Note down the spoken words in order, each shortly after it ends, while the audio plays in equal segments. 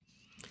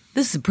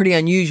This is a pretty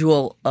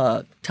unusual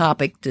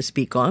topic to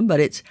speak on, but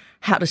it's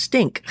how to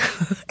stink.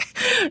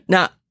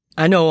 Now,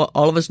 I know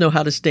all of us know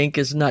how to stink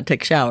is not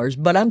take showers,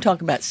 but I'm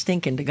talking about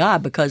stinking to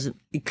God because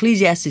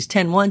Ecclesiastes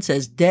 10:1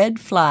 says, "Dead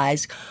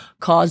flies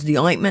cause the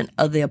ointment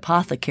of the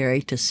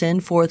apothecary to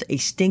send forth a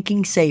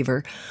stinking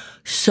savor.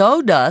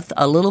 So doth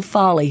a little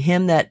folly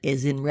him that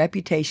is in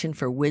reputation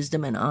for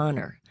wisdom and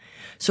honor."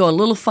 So a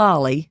little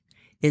folly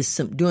is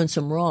doing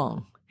some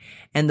wrong.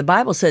 And the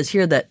Bible says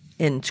here that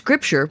in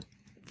Scripture,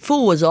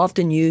 fool is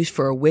often used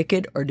for a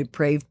wicked or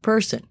depraved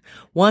person,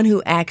 one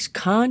who acts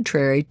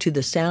contrary to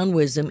the sound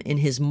wisdom in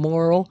his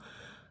moral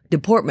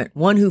deportment,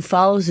 one who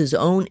follows his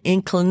own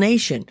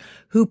inclination,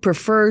 who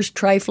prefers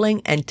trifling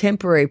and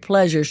temporary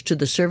pleasures to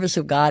the service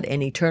of God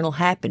and eternal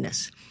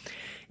happiness.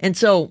 And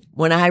so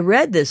when I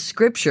read this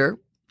scripture,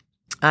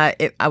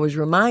 I was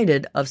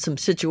reminded of some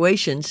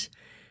situations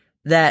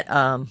that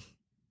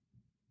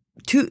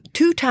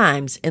two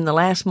times in the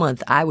last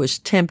month I was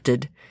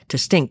tempted to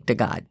stink to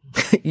God.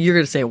 You're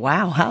going to say,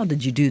 wow, how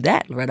did you do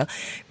that, Loretta?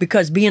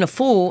 Because being a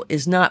fool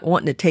is not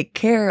wanting to take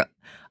care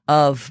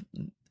of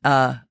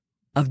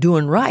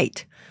doing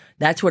right.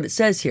 That's what it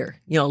says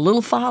here. A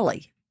little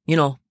folly,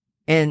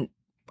 and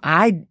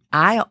I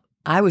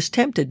was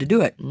tempted to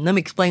do it. And let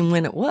me explain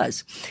when it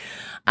was.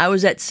 I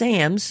was at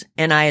Sam's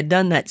and I had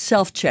done that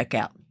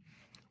self-checkout.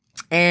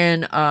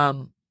 And,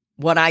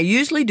 what I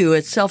usually do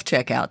at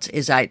self-checkouts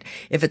is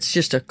if it's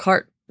just a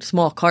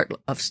small cart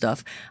of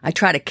stuff, I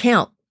try to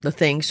count the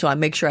things so I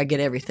make sure I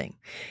get everything.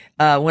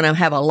 When I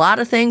have a lot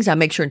of things, I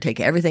make sure and take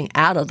everything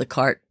out of the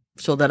cart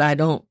so that I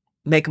don't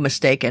make a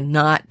mistake and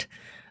not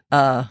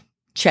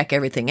check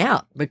everything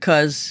out.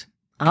 Because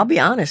I'll be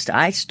honest,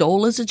 I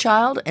stole as a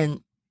child,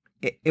 and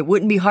it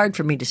wouldn't be hard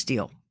for me to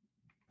steal.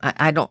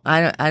 I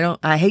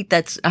hate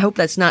that. I hope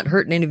that's not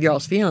hurting any of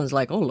y'all's feelings.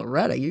 Like, oh,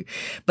 Loretta,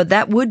 but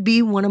that would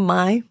be one of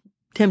my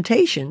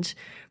temptations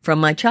from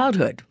my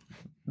childhood.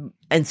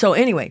 And so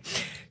anyway,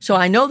 so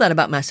I know that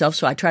about myself,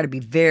 so I try to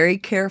be very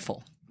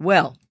careful.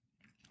 Well,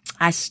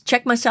 I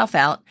checked myself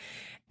out,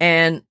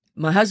 and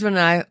my husband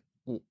and I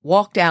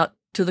walked out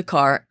to the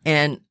car,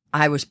 and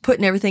I was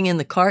putting everything in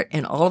the cart,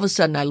 and all of a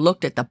sudden I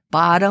looked at the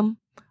bottom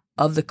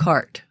of the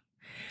cart,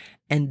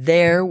 and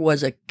there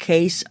was a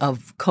case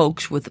of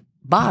Cokes with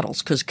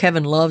bottles, because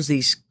Kevin loves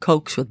these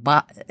Cokes with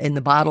in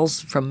the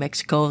bottles from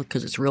Mexico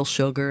because it's real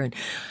sugar. And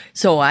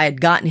so I had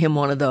gotten him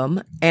one of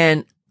them,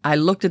 and I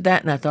looked at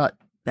that and I thought,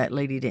 that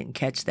lady didn't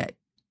catch that.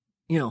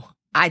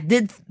 I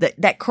did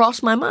that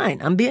crossed my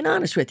mind. I'm being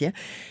honest with you.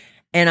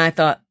 And I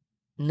thought,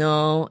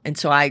 no. And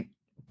so I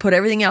put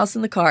everything else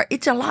in the car.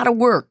 It's a lot of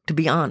work, to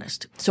be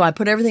honest. So I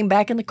put everything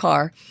back in the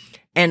car,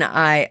 and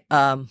I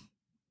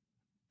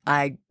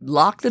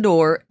locked the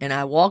door, and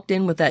I walked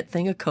in with that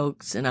thing of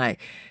Cokes, and I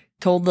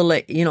told the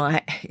lady,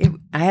 I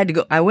had to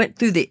go. I went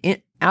through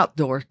the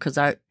outdoor because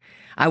I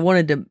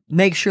wanted to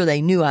make sure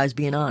they knew I was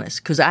being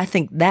honest, because I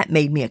think that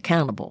made me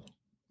accountable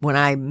when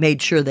I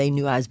made sure they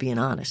knew I was being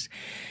honest.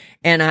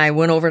 And I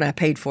went over and I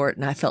paid for it,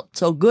 and I felt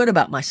so good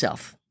about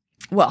myself.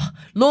 Well,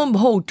 lo and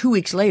behold, 2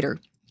 weeks later,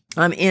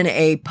 I'm in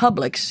a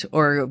Publix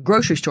or a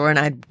grocery store, and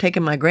I'd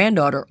taken my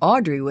granddaughter,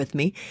 Audrey, with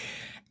me,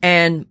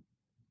 and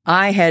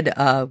I had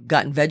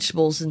gotten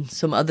vegetables and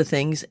some other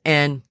things,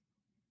 and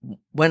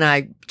when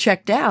I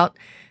checked out,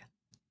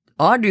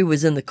 Audrey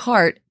was in the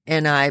cart,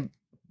 and I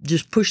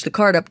just pushed the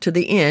cart up to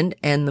the end,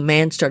 and the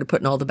man started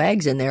putting all the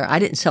bags in there. I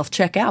didn't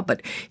self-check out,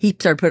 but he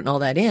started putting all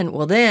that in.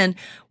 Well, then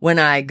when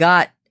I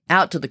got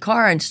out to the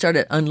car and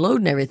started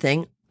unloading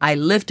everything, I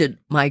lifted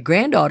my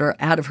granddaughter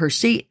out of her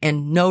seat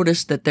and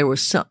noticed that there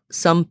was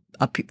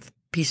a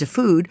piece of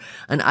food,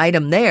 an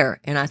item there,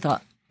 and I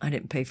thought, I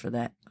didn't pay for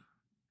that.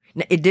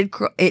 It did.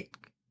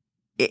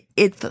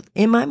 It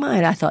in my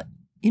mind, I thought,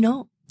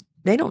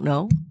 they don't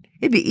know.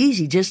 It'd be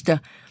easy just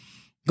to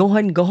go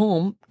ahead and go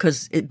home,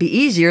 because it'd be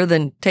easier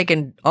than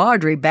taking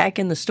Audrey back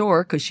in the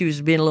store because she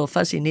was being a little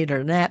fussy and needed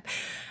a nap.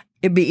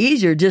 It'd be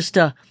easier just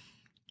to.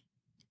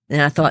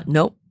 And I thought,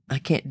 nope, I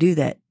can't do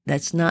that.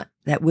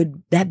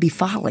 That'd be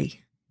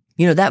folly.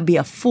 That'd be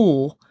a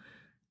fool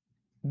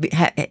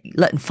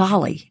letting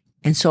folly.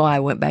 And so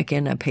I went back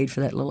in and I paid for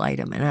that little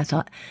item. And I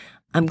thought,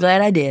 I'm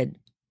glad I did.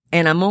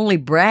 And I'm only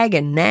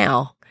bragging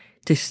now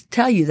to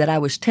tell you that I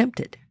was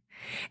tempted.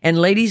 And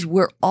ladies,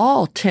 we're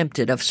all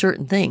tempted of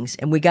certain things,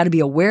 and we got to be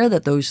aware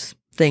that those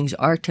things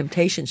are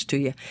temptations to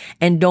you,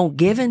 and don't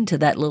give in to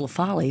that little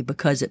folly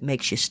because it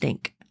makes you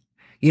stink.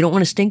 You don't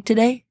want to stink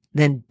today?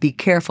 Then be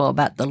careful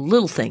about the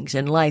little things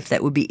in life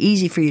that would be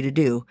easy for you to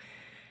do,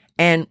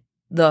 and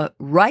the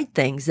right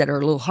things that are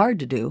a little hard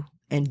to do,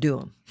 and do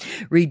them.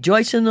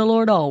 Rejoice in the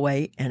Lord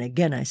always, and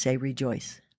again I say rejoice.